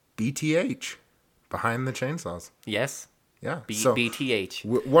BTH, Behind the Chainsaws. Yes. Yeah. BTH.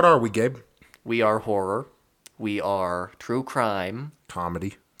 What are we, Gabe? We are horror. We are true crime.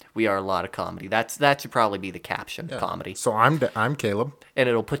 Comedy. We are a lot of comedy. That should probably be the caption. Yeah. Comedy. So I'm Caleb. And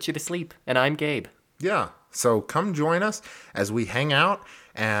it'll put you to sleep. And I'm Gabe. Yeah. So come join us as we hang out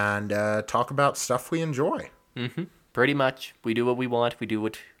and talk about stuff we enjoy. Mm-hmm. Pretty much. We do what we want. We do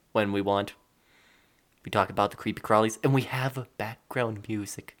it when we want. We talk about the creepy crawlies. And we have background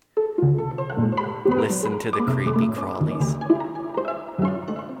music. Listen to the creepy crawlies.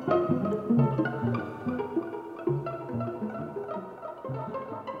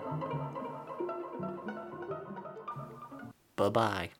 Bye-bye.